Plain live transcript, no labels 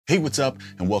Hey, what's up,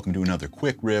 and welcome to another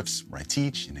Quick Riffs, where I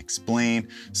teach and explain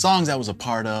songs I was a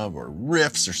part of, or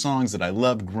riffs or songs that I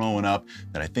loved growing up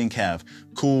that I think have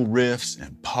cool riffs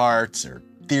and parts or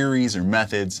theories or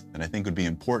methods that I think would be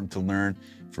important to learn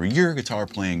for your guitar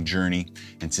playing journey.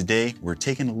 And today we're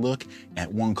taking a look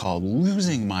at one called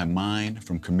Losing My Mind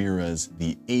from Chimaira's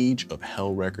The Age of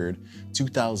Hell record,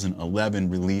 2011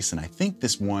 release. And I think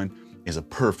this one is a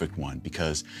perfect one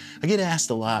because I get asked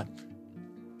a lot,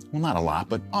 well, not a lot,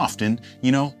 but often,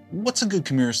 what's a good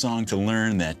Chimaira song to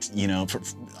learn that,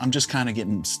 I'm just kind of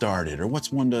getting started, or what's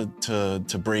one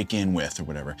to break in with or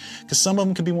whatever. Because some of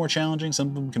them can be more challenging, some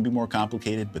of them can be more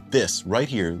complicated, but this right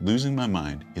here, Losing My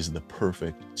Mind, is the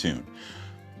perfect tune.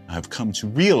 I've come to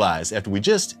realize after we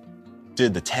just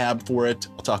did the tab for it,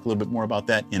 I'll talk a little bit more about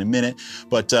that in a minute,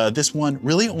 but this one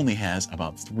really only has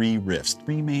about three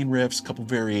main riffs, a couple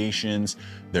variations.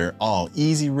 They're all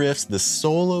easy riffs. The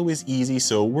solo is easy,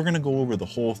 so we're gonna go over the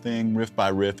whole thing riff by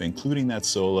riff, including that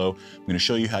solo. I'm gonna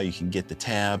show you how you can get the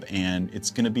tab, and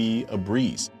it's gonna be a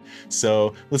breeze.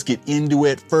 So let's get into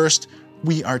it. First,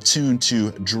 we are tuned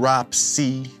to drop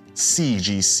C, C,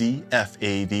 G, C, F,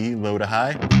 A, D, low to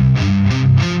high.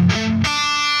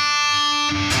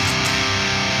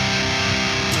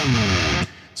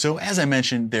 So as I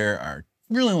mentioned, there are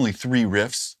really only three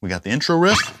riffs. We got the intro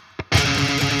riff,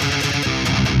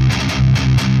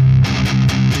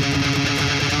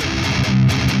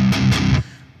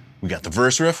 we got the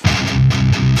verse riff,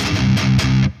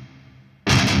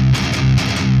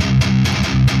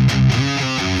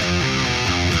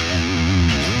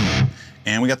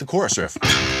 and we got the chorus riff.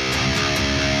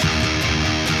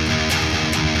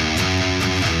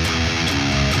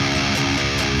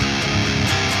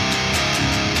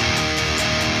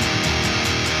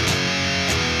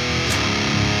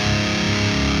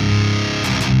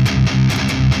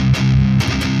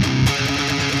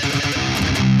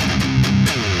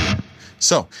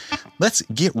 So let's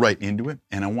get right into it,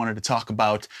 and I wanted to talk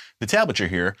about the tablature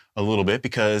here a little bit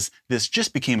because this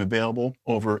just became available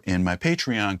over in my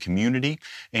Patreon community,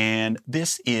 and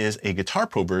this is a Guitar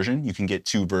Pro version. You can get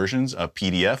two versions, a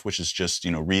PDF, which is just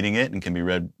reading it and can be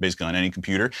read basically on any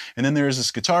computer, and then there is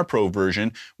this Guitar Pro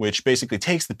version, which basically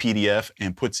takes the PDF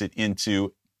and puts it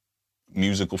into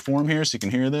musical form here, so you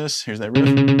can hear this. Here's that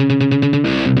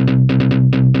riff.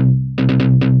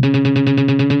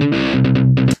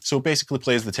 So it basically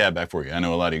plays the tab back for you. I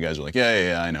know a lot of you guys are like,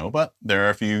 yeah, I know, but there are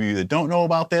a few of you that don't know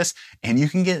about this, and you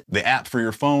can get the app for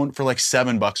your phone for like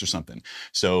 $7 or something.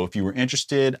 So if you were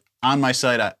interested, on my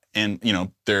site,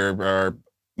 there are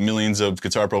millions of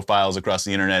Guitar Pro files across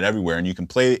the internet everywhere, and you can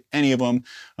play any of them,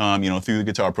 through the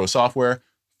Guitar Pro software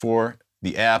for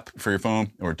the app for your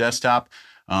phone or desktop.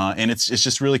 And it's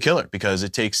just really killer because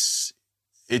it takes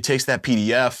that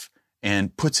PDF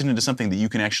and puts it into something that you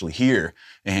can actually hear.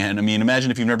 And I mean, imagine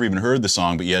if you've never even heard the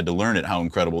song, but you had to learn it, how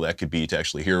incredible that could be to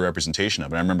actually hear a representation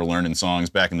of it. I remember learning songs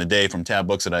back in the day from tab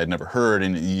books that I had never heard,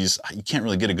 and you can't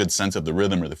really get a good sense of the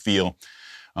rhythm or the feel.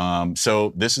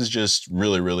 So this is just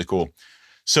really, really cool.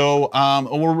 So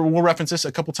we'll reference this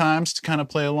a couple times to kind of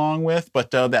play along with,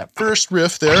 but that first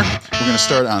riff there, we're gonna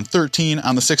start on 13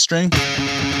 on the 6th string.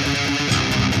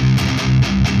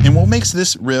 And what makes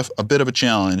this riff a bit of a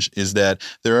challenge is that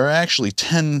there are actually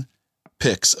 10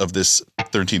 picks of this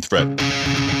 13th fret.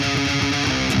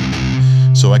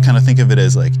 So I kind of think of it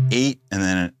as like 8 and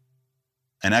then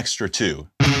an extra 2.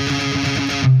 So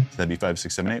that'd be 5,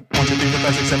 6, 7, 8. 1, 2, 3, 4,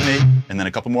 5, 6, 7, 8. And then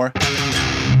a couple more.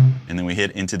 And then we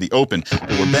hit into the open. But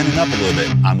we're bending up a little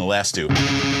bit on the last 2.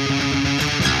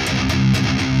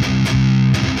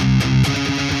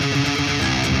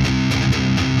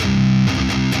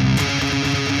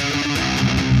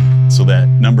 So that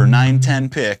number 9, 10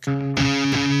 pick, I'm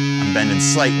bending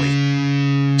slightly,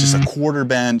 just a quarter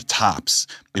bend tops.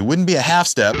 It wouldn't be a half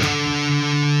step.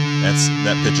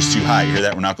 That pitch is too high. You hear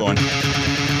that? We're not going.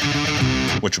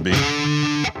 Which would be?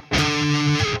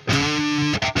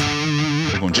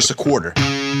 We're going just a quarter.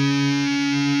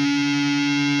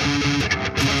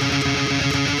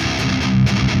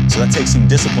 So that takes some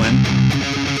discipline.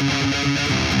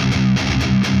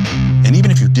 And even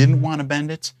if you didn't want to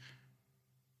bend it,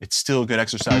 it's still a good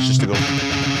exercise just to go get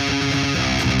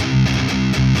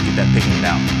that picking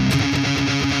down.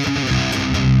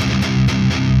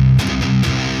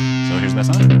 So here's the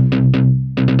best sound.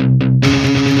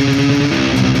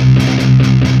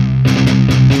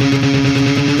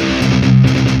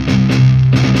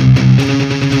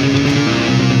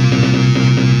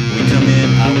 We come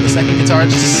in with the second guitar,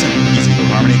 just a simple, easy little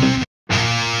harmony.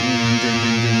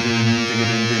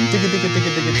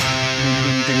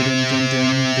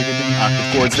 Octave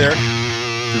chords there, 3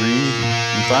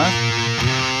 and 5.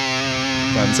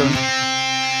 5 and 7.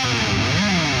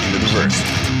 Into the verse.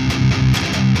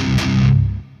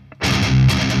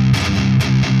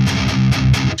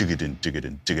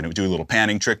 Do a little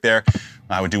panning trick there.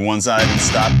 I would do one side and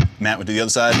stop. Matt would do the other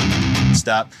side,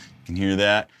 stop. You can hear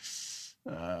that.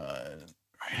 Right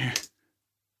here.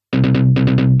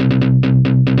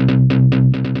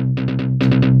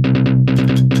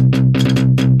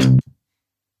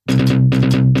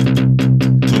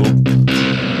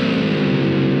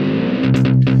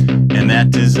 And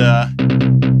that is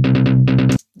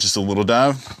just a little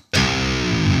dive.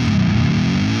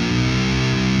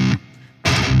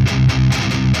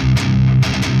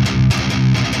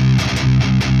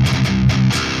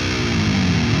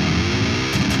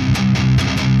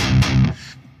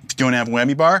 If you don't have a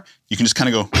whammy bar, you can just kind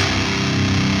of go,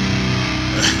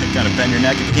 kind of bend your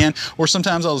neck if you can, or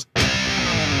sometimes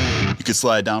you could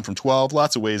slide down from 12.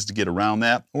 Lots of ways to get around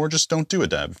that, or just don't do a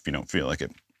dive if you don't feel like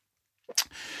it.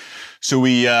 So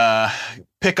we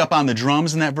pick up on the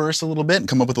drums in that verse a little bit and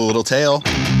come up with a little tail.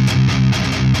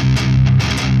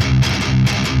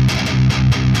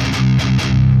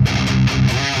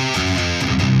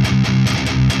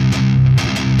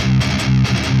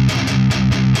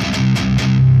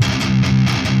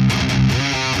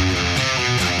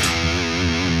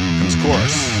 Comes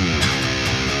chorus.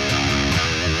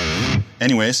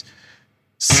 Anyways,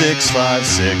 6 5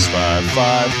 6 5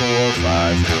 5 4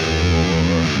 5 4.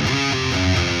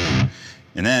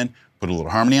 And then put a little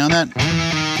harmony on that.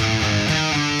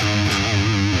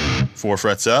 4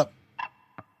 frets up.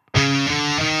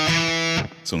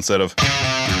 So instead of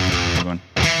going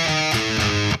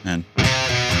and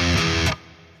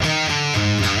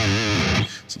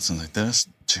so it sounds like this.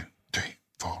 2 3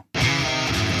 4.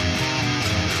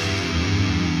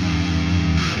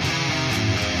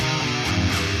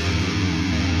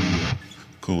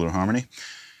 Cool little harmony.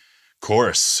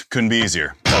 Chorus couldn't be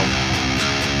easier. Oh.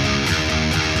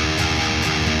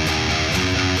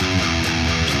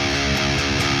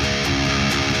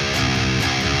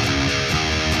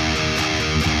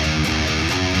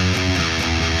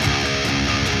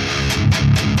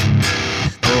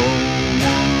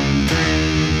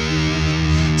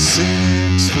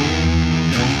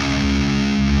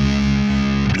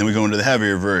 Then we go into the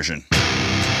heavier version.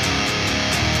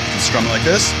 Strum it like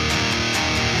this.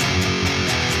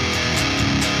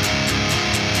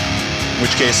 In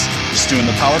which case, just doing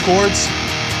the power chords.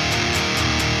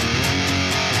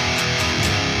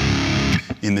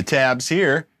 In the tabs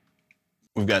here,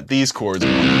 we've got these chords.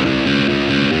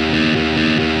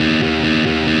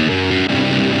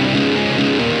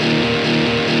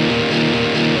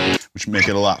 Which make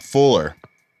it a lot fuller.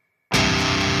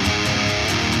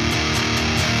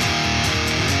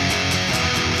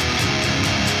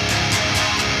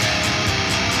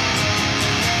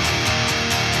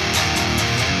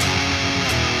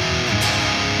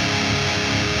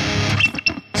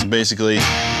 So basically,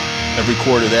 every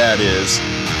chord of that is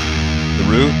the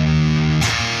root,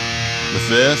 the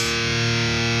fifth,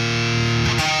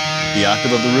 the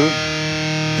octave of the root,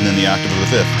 and then the octave of the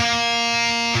fifth.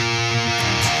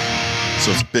 So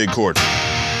it's a big chord.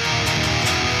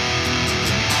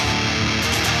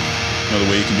 Another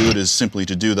way you can do it is simply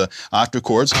to do the octave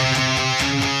chords.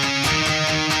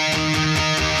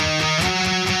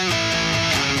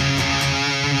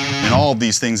 And all of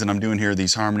these things that I'm doing here,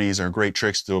 these harmonies, are great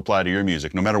tricks to apply to your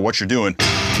music, no matter what you're doing.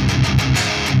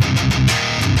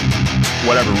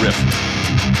 Whatever riff.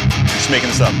 You're just making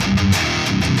this up.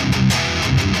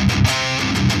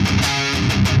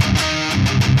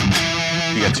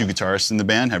 You got 2 guitarists in the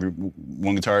band, have your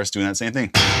one guitarist doing that same thing.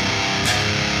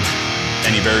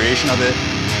 Any variation of it,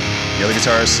 the other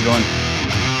guitarist is going.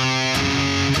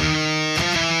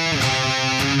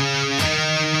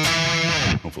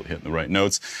 Hopefully hitting the right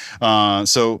notes.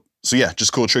 So yeah,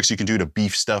 just cool tricks you can do to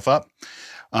beef stuff up.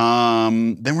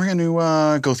 Then we're going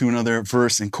to go through another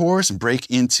verse and chorus and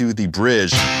break into the bridge.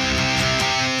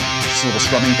 Just a little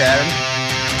strumming pattern.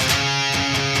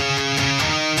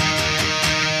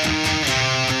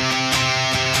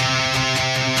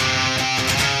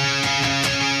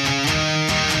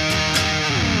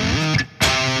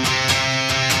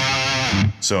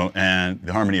 So, and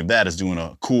the harmony of that is doing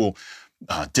a cool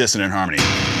dissonant harmony.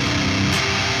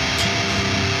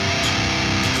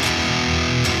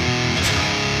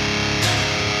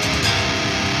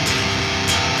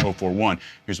 Oh, 4-1.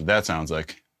 Here's what that sounds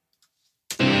like.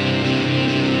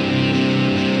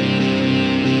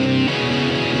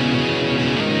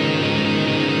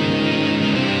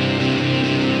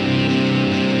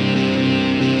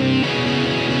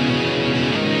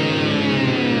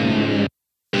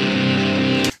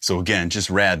 So So again, just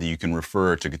rad that you can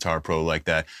refer to Guitar Pro like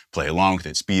that, play along with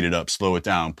it, speed it up, slow it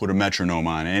down, put a metronome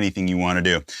on, anything you want to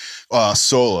do.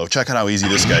 Solo, check out how easy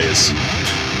this guy is.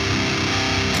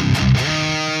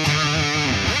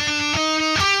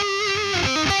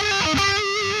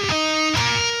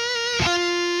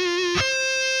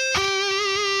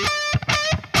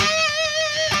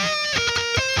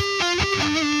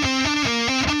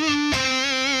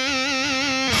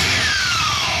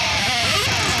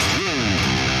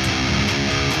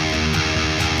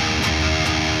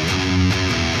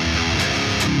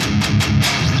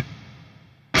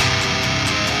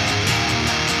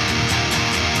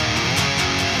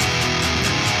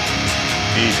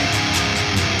 Easy.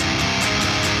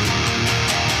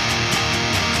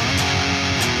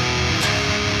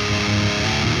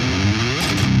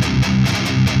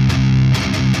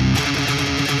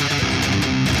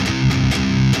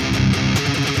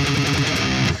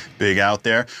 Big out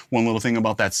there. One little thing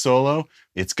about that solo,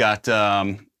 it's got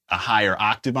a higher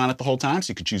octave on it the whole time, so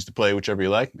you can choose to play whichever you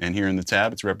like. And here in the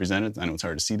tab, it's represented. I know it's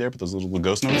hard to see there, but those little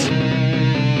ghost notes.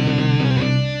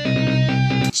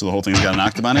 So the whole thing's got an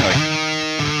octave on it, like.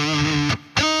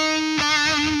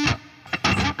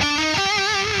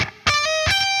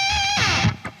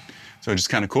 So just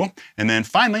kind of cool. And then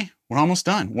finally, we're almost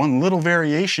done. One little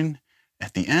variation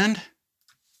at the end.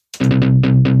 Back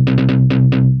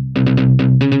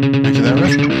to that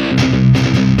riff.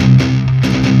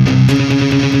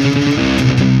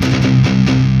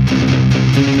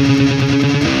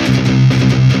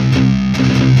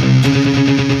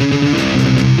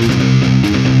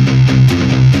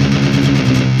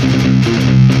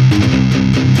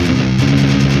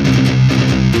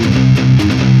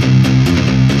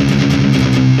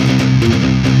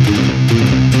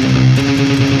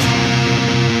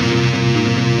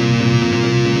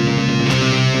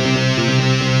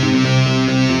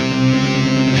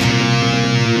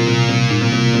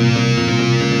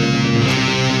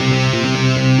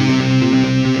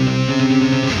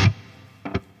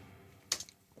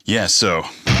 Yeah, so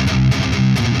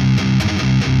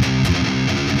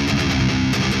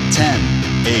 10,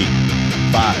 8,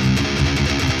 5.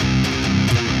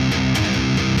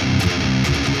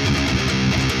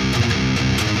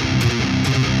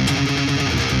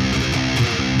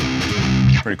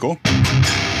 Pretty cool.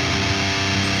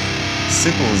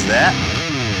 Simple as that.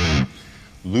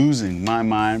 Losing My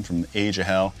Mind from the Age of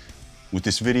Hell. With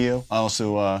this video, I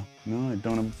also, no, I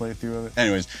don't have a playthrough of it.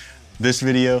 Anyways, this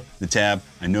video, the tab,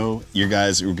 I know you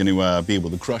guys are gonna be able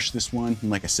to crush this one.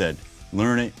 And like I said,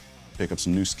 learn it, pick up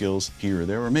some new skills here or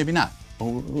there, or maybe not.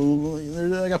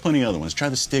 I got plenty of other ones. Try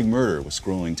the Stig Murder with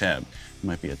scrolling tab. It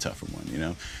might be a tougher one, you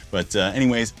know? But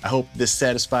anyways, I hope this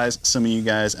satisfies some of you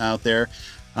guys out there.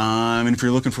 And if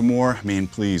you're looking for more, I mean,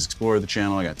 please explore the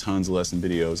channel. I got tons of lesson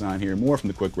videos on here, more from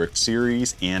the Quick Riff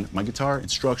series and my guitar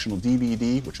instructional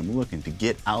DVD, which I'm looking to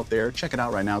get out there. Check it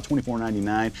out right now,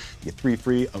 $24.99. You get 3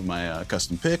 free of my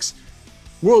custom picks.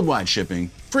 Worldwide shipping,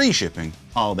 free shipping,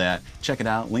 all that. Check it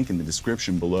out, link in the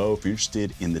description below. If you're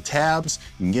interested in the tabs,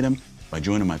 you can get them by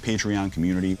joining my Patreon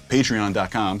community,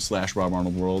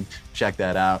 patreon.com/RobArnoldWorld. Check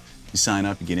that out. You sign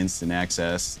up, you get instant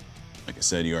access. Like I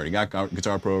said, you already got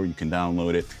Guitar Pro, you can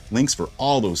download it. Links for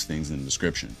all those things in the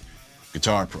description.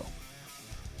 Guitar Pro,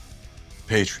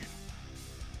 Patreon,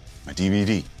 my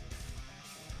DVD,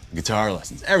 guitar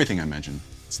lessons, everything I mentioned,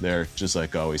 it's there, just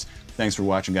like always. Thanks for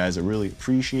watching, guys. I really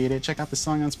appreciate it. Check out the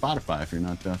song on Spotify if you're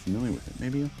not familiar with it.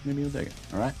 Maybe you'll dig it,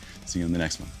 all right? See you in the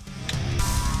next one.